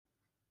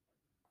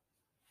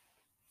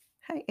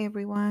Hi,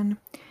 everyone.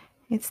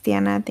 It's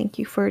Diana. Thank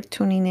you for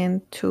tuning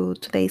in to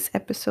today's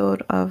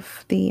episode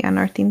of the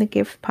Unearthing the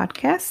Gift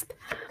podcast.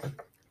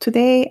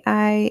 Today,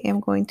 I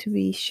am going to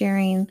be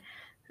sharing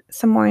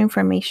some more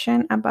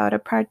information about a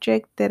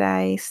project that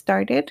I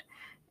started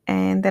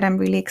and that I'm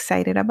really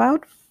excited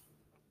about.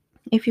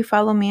 If you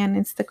follow me on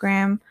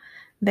Instagram,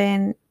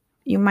 then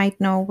you might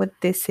know what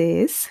this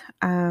is.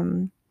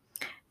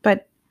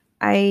 But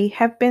I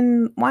have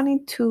been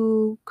wanting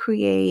to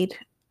create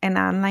an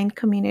online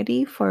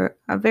community for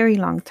a very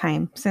long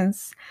time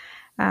since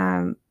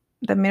um,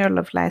 the middle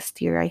of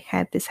last year. I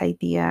had this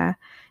idea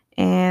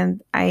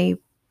and I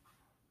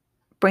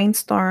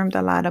brainstormed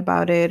a lot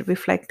about it,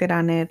 reflected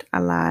on it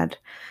a lot,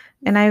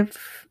 and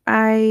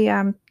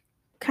I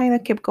kind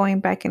of kept going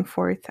back and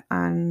forth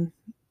on.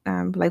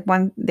 Like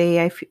one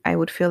day I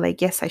would feel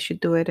like yes I should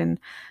do it, and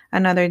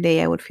another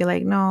day I would feel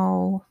like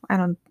no I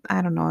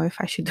don't know if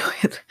I should do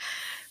it.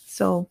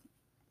 So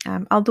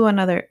I'll do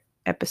another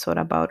episode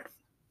about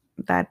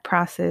that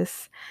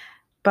process.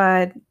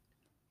 But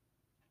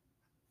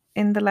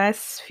in the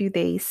last few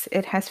days,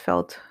 it has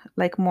felt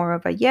like more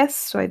of a yes.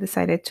 So I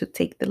decided to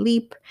take the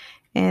leap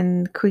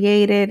and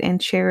create it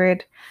and share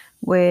it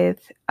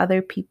with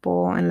other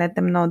people and let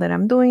them know that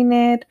I'm doing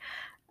it.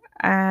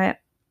 Uh,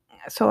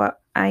 so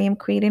I am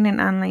creating an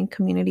online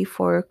community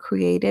for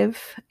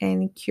creative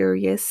and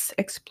curious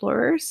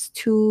explorers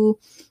to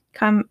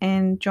come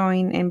and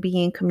join and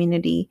be in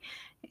community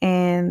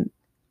and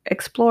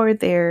explore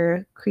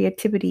their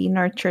creativity,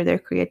 nurture their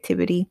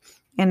creativity,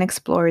 and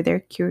explore their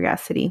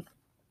curiosity.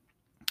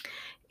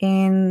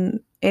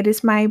 And it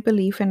is my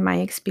belief and my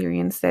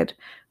experience that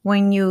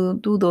when you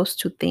do those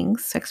two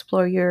things,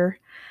 explore your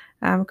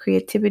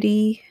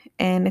creativity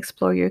and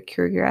explore your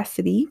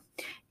curiosity,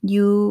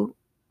 you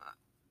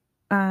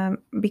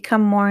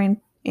become more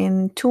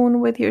in tune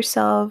with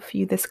yourself.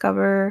 You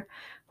discover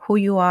who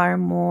you are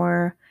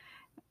more,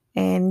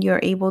 and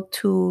you're able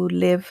to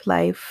live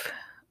life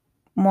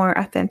more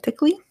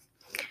authentically.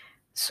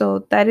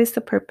 So that is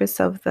the purpose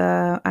of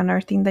the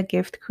Unearthing the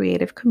Gift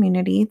creative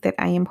community that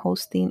I am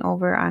hosting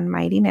over on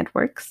Mighty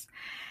Networks.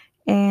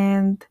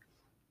 And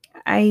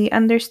I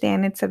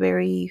understand it's a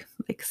very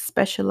like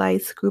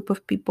specialized group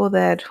of people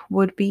that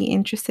would be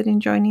interested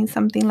in joining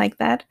something like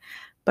that,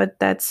 but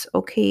that's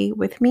okay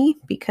with me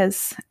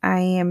because I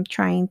am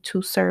trying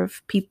to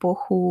serve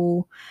people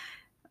who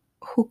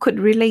could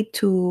relate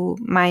to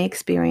my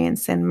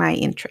experience and my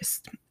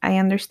interest. I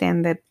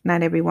understand that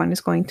not everyone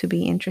is going to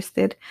be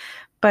interested,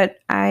 but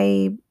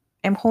I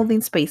am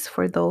holding space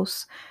for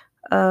those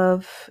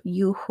of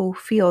you who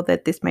feel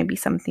that this might be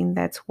something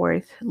that's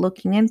worth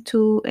looking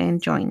into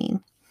and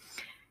joining.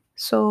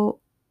 So,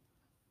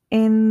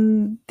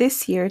 in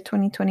this year,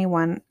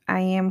 2021, I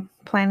am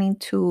planning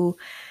to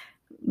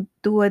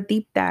do a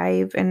deep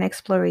dive and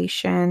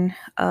exploration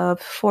of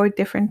four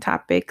different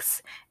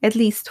topics, at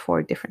least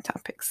four different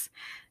topics,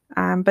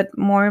 but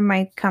more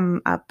might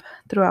come up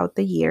throughout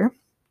the year.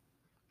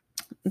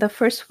 The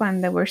first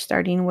one that we're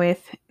starting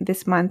with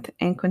this month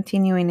and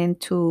continuing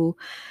into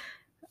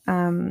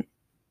um,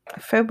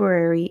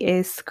 February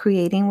is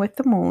creating with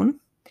the moon.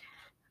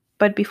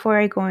 But before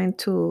I go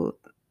into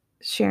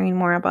sharing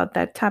more about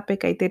that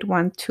topic, I did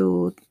want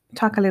to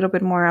talk a little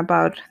bit more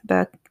about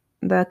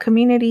the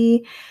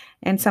community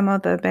and some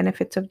of the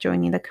benefits of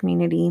joining the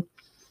community,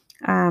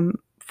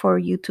 for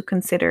you to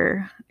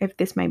consider if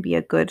this might be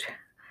a good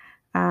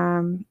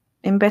um,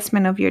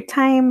 investment of your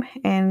time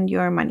and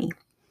your money.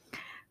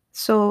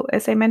 So,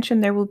 as I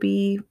mentioned, there will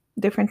be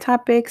different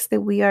topics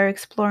that we are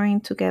exploring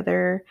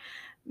together.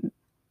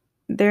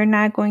 They're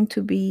not going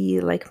to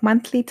be like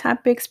monthly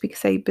topics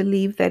because I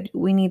believe that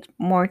we need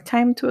more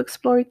time to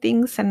explore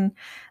things. And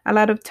a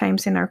lot of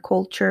times in our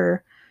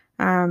culture,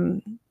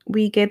 um,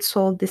 we get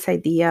sold this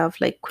idea of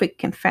like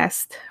quick and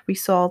fast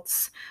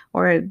results,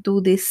 or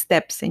do these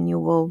steps and you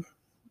will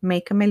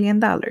make $1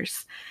 million.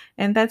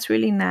 And that's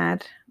really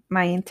not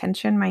my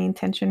intention. My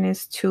intention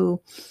is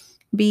to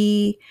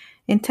be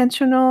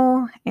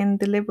intentional and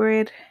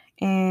deliberate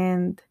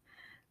and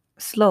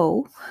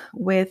slow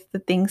with the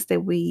things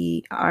that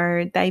we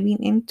are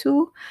diving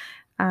into,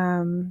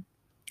 um,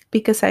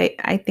 because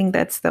I think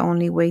that's the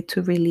only way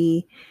to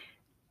really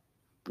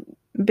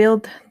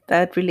build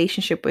that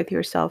relationship with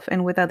yourself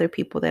and with other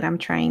people that I'm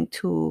trying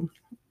to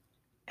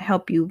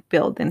help you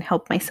build and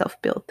help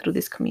myself build through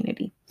this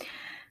community.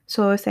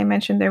 So, as I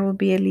mentioned, there will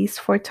be at least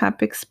four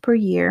topics per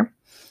year.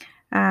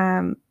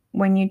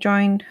 When you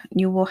join,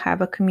 you will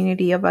have a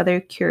community of other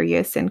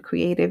curious and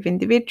creative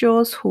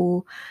individuals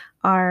who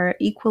are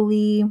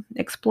equally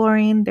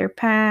exploring their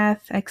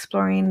path,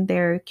 exploring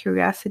their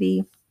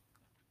curiosity,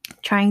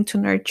 trying to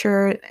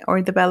nurture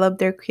or develop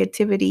their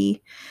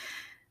creativity.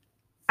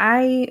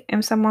 I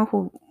am someone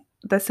who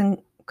doesn't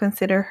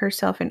consider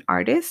herself an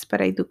artist, but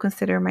I do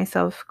consider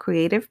myself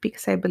creative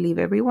because I believe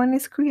everyone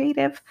is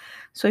creative.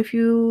 So if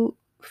you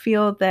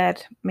feel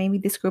that maybe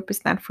this group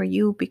is not for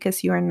you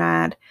because you are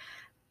not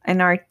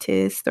an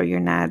artist or you're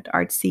not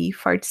artsy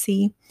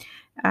fartsy,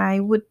 I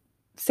would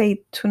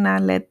say to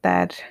not let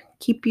that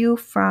keep you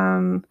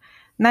from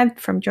not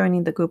from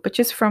joining the group, but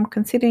just from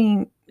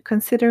considering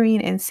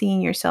and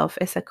seeing yourself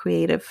as a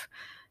creative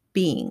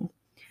being.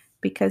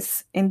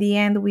 Because in the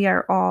end, we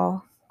are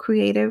all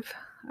creative.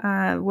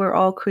 We're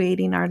all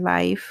creating our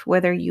life,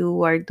 whether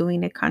you are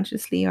doing it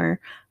consciously or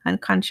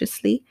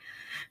unconsciously.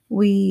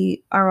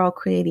 We are all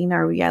creating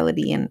our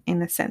reality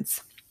in a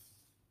sense.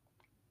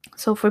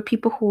 So for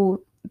people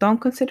who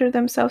don't consider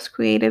themselves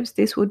creatives,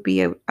 this would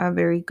be a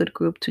very good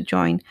group to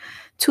join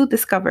to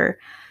discover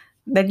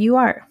that you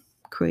are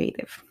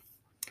creative.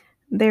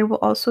 There will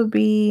also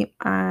be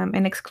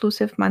an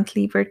exclusive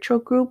monthly virtual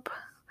group,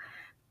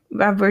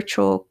 a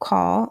virtual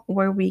call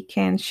where we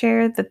can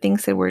share the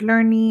things that we're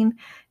learning,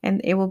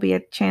 and it will be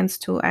a chance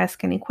to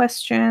ask any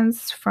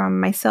questions from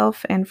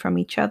myself and from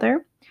each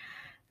other.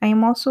 I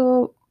am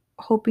also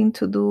hoping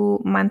to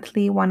do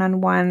monthly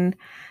one-on-one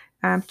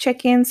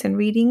check-ins and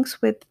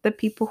readings with the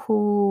people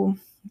who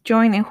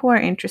join and who are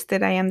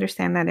interested. I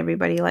understand that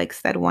everybody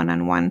likes that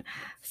one-on-one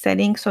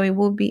setting, so it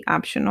will be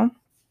optional.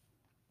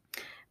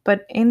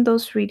 But in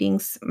those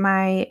readings,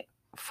 my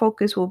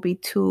focus will be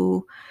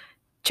to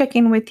check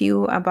in with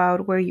you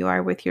about where you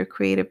are with your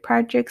creative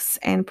projects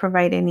and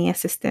provide any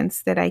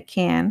assistance that I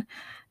can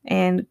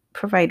and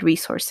provide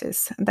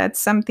resources. That's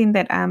something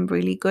that I'm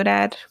really good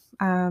at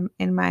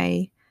in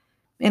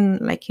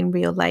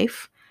real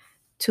life,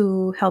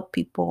 to help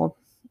people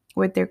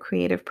with their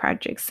creative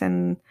projects.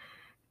 And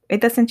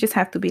it doesn't just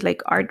have to be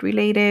like art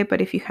related,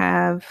 but if you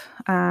have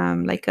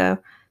like a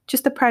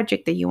just a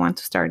project that you want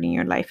to start in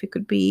your life, it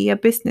could be a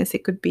business,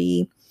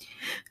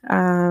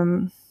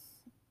 um,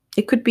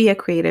 it could be a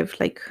creative,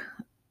 like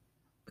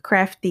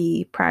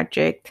crafty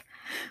project.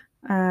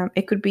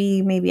 It could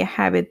be maybe a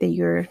habit that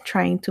you're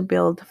trying to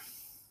build.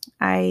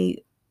 I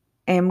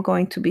am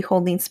going to be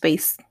holding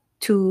space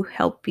to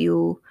help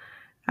you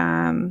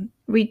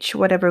reach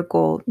whatever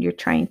goal you're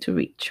trying to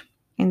reach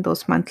in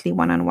those monthly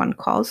one-on-one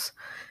calls,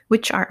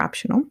 which are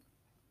optional.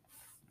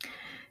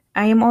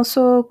 I am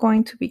also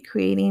going to be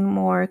creating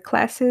more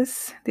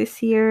classes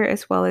this year,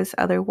 as well as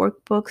other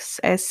workbooks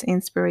as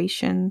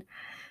inspiration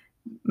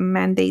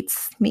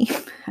mandates me.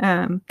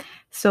 Um,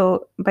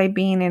 so, by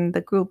being in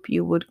the group,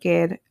 you would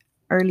get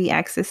early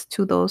access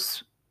to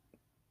those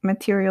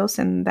materials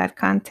and that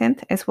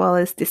content, as well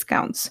as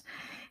discounts.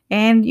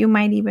 And you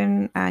might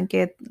even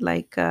get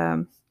like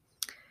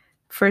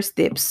first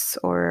dibs,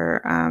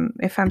 or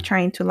if I'm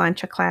trying to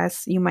launch a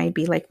class, you might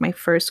be like my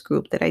first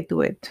group that I do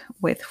it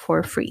with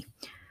for free.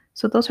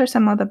 So those are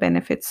some of the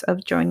benefits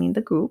of joining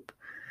the group.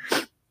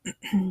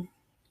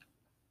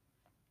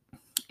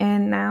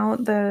 And now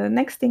the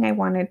next thing I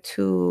wanted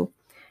to,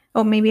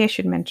 oh, maybe I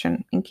should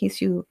mention, in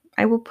case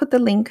I will put the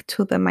link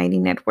to the Mighty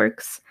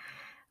Networks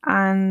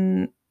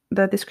on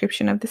the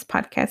description of this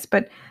podcast.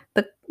 But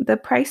the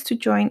price to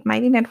join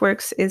Mighty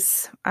Networks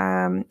is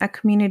a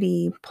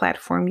community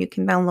platform. You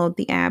can download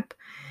the app,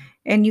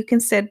 and you can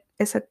set,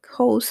 as a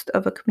host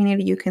of a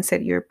community, you can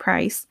set your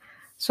price.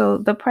 So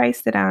the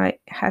price that I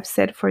have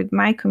set for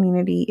my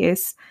community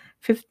is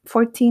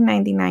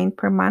 $14.99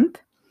 per month,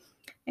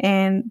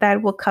 and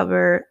that will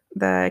cover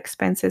the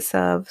expenses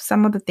of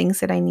some of the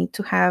things that I need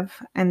to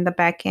have in the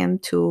back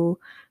end to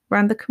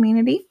run the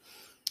community,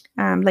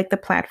 like the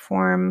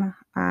platform.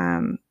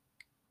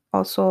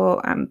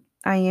 Also,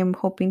 I am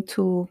hoping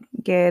to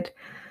get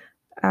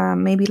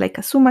maybe like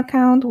a Zoom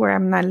account where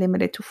I'm not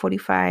limited to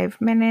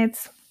 45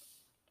 minutes.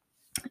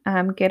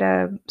 Get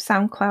a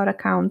SoundCloud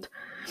account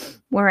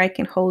where I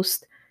can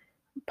host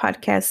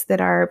podcasts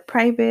that are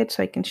private,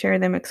 so I can share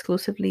them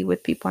exclusively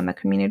with people in the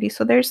community.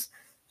 So there's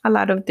a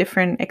lot of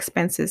different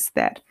expenses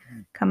that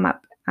come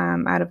up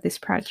out of this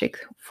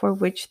project, for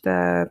which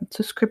the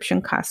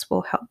subscription costs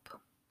will help.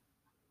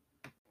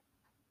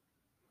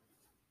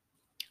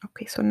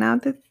 Okay, so now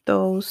that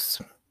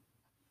those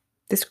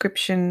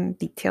description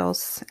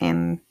details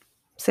and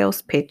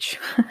sales pitch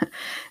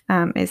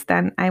is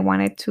done, I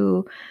wanted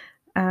to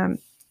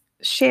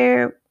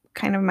share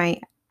kind of my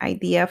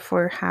idea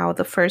for how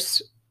the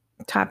first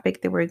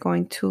topic that we're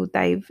going to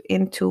dive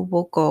into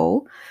will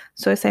go.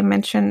 So, as I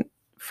mentioned,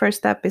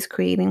 first up is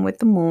creating with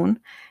the moon.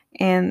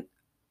 And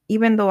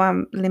even though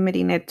I'm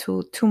limiting it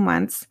to 2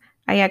 months,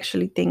 I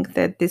actually think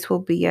that this will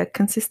be a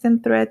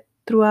consistent thread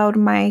throughout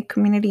my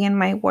community and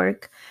my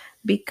work,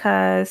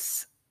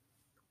 because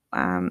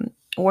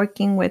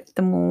working with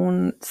the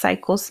moon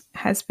cycles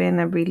has been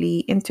a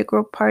really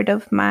integral part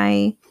of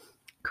my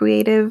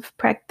creative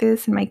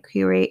practice and my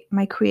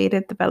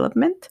creative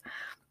development.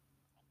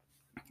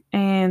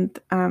 And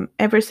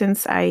ever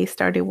since I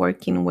started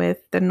working with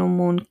the new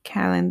moon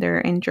calendar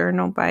and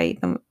journal by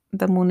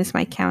the moon is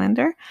my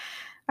calendar,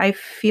 I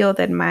feel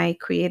that my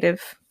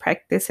creative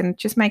practice and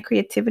just my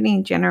creativity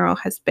in general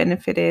has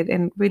benefited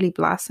and really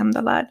blossomed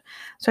a lot.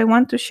 So I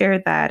want to share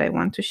that. I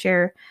want to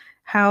share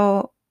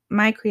how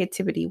my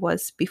creativity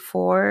was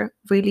before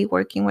really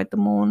working with the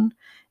moon,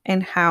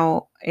 and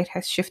how it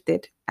has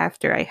shifted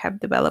after I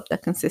have developed a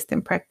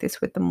consistent practice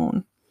with the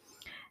moon.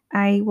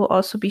 I will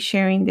also be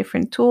sharing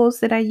different tools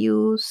that I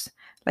use.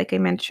 Like I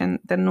mentioned,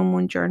 the New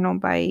Moon Journal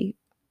by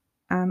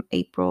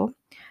April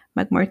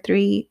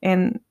McMurtry,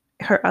 and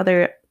her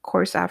other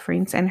course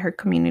offerings and her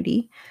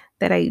community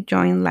that I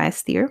joined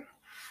last year.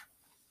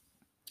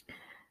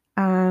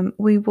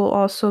 We will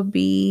also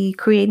be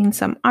creating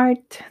some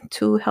art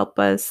to help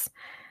us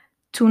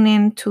tune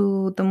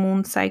into the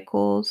moon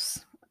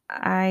cycles.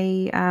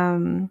 I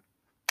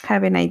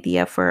have an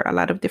idea for a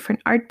lot of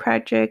different art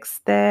projects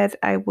that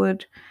I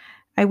would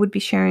be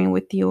sharing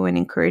with you and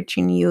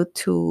encouraging you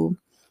to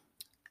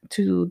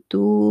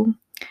do.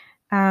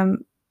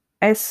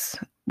 As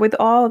with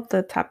all of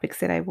the topics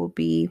that I will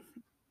be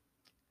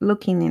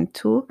looking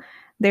into,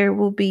 there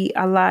will be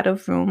a lot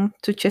of room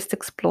to just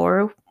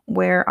explore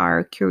where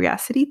our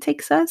curiosity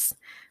takes us.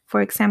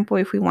 For example,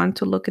 if we want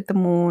to look at the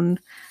moon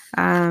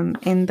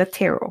in the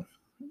tarot,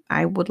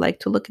 I would like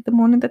to look at the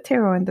moon in the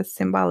tarot and the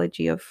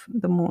symbology of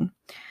the moon.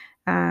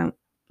 Um,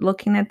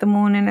 Looking at the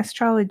moon in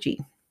astrology,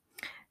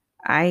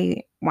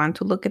 I want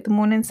to look at the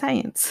moon in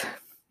science.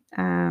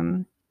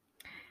 Um,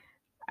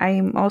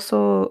 I'm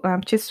also,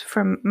 just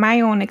from my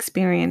own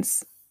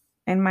experience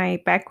and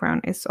my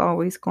background, is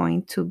always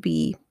going to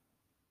be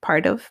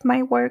part of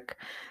my work.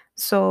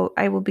 So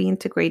I will be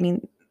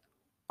integrating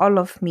all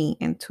of me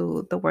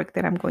into the work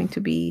that I'm going to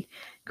be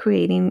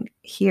creating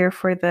here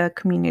for the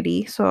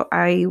community. So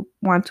I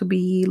want to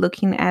be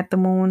looking at the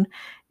moon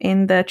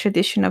in the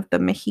tradition of the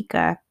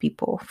Mexica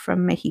people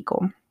from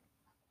Mexico.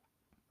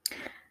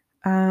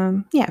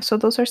 Yeah, so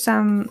those are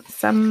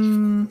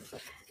some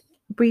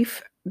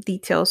brief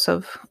details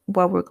of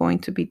what we're going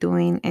to be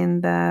doing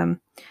in the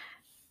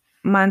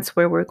months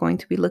where we're going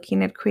to be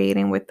looking at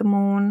creating with the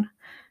moon.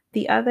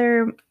 The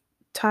other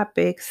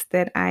topics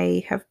that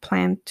I have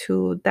planned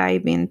to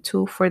dive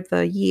into for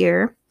the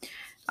year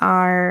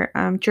are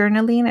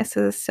journaling as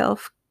a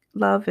self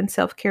love and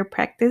self care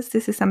practice.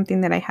 This is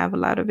something that I have a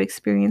lot of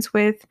experience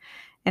with,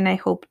 and I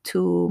hope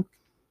to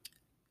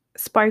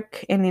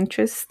spark an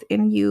interest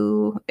in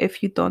you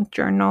if you don't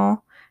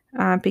journal,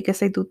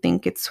 because I do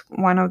think it's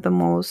one of the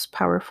most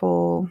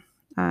powerful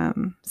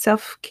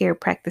self care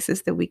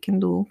practices that we can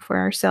do for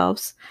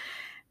ourselves.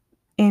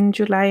 In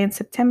July and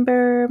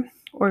September,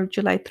 or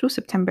July through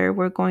September,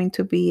 we're going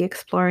to be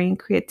exploring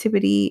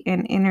creativity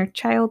and inner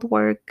child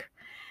work.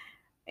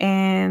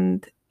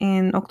 And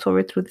in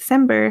October through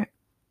December,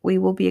 we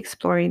will be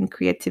exploring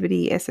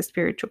creativity as a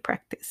spiritual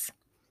practice.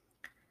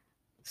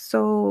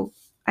 So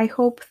I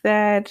hope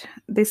that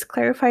this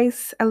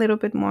clarifies a little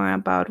bit more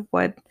about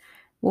what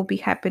will be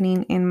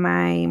happening in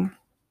my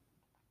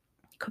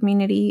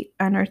community,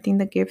 Unearthing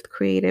the Gift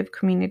Creative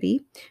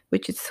Community,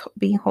 which is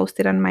being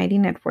hosted on Mighty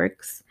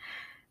Networks.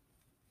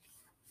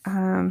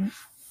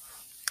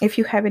 If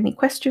you have any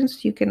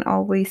questions, you can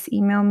always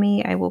email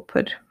me. I will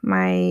put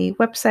my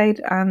website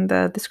on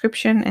the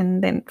description,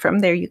 and then from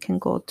there you can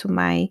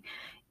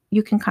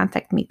you can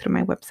contact me through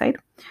my website.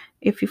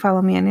 If you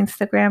follow me on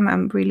Instagram,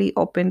 I'm really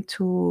open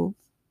to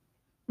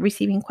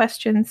receiving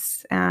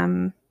questions.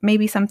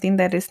 Maybe something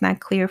that is not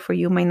clear for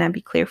you might not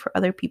be clear for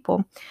other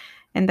people,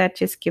 and that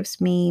just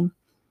gives me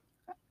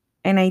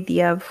an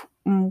idea of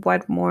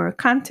what more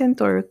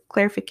content or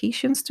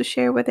clarifications to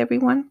share with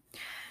everyone.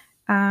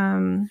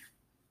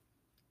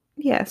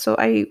 Yeah, so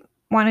I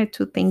wanted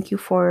to thank you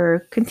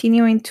for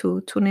continuing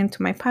to tune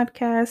into my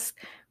podcast,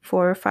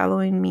 for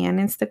following me on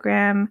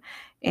Instagram.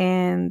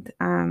 And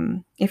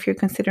if you're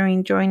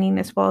considering joining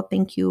as well,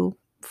 thank you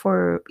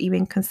for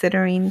even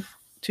considering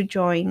to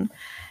join.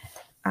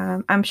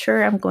 I'm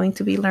sure I'm going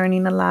to be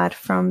learning a lot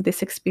from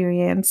this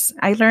experience.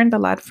 I learned a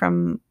lot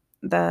from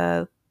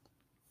the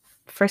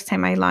first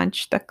time I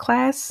launched the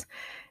class.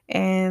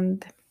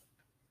 And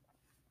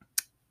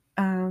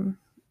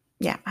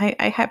yeah,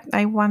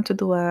 I want to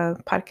do a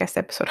podcast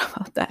episode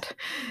about that,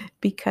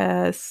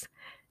 because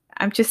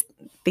I'm just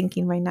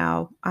thinking right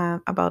now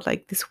about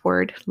like this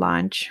word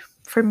launch.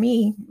 For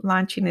me,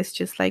 launching is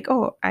just like,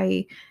 oh,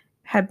 I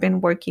have been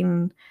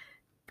working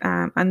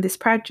on this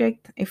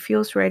project. It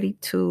feels ready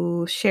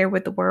to share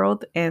with the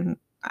world, and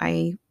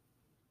I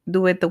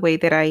do it the way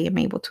that I am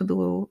able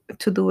to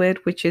do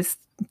it, which is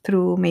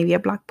through maybe a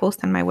blog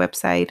post on my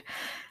website.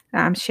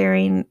 I'm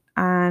sharing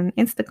on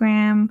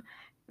Instagram,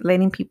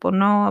 letting people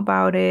know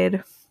about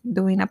it,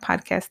 doing a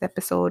podcast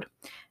episode.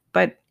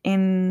 But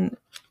in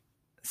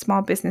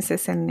small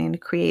businesses and in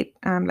create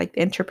like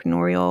the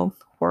entrepreneurial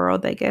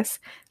world, I guess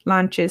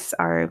launches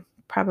are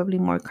probably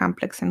more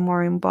complex and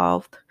more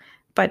involved.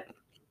 But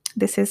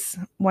this is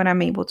what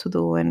I'm able to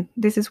do, and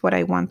this is what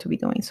I want to be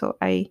doing. So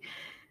I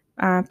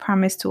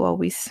promise to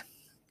always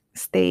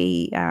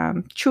stay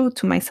true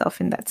to myself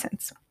in that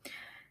sense.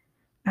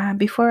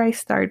 Before I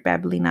start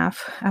babbling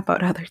off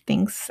about other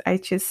things, I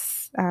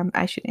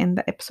should end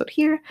the episode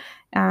here.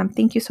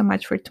 Thank you so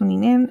much for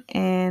tuning in,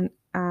 and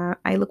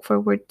I look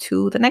forward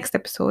to the next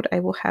episode. I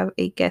will have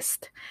a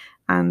guest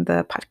on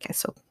the podcast.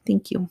 So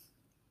thank you.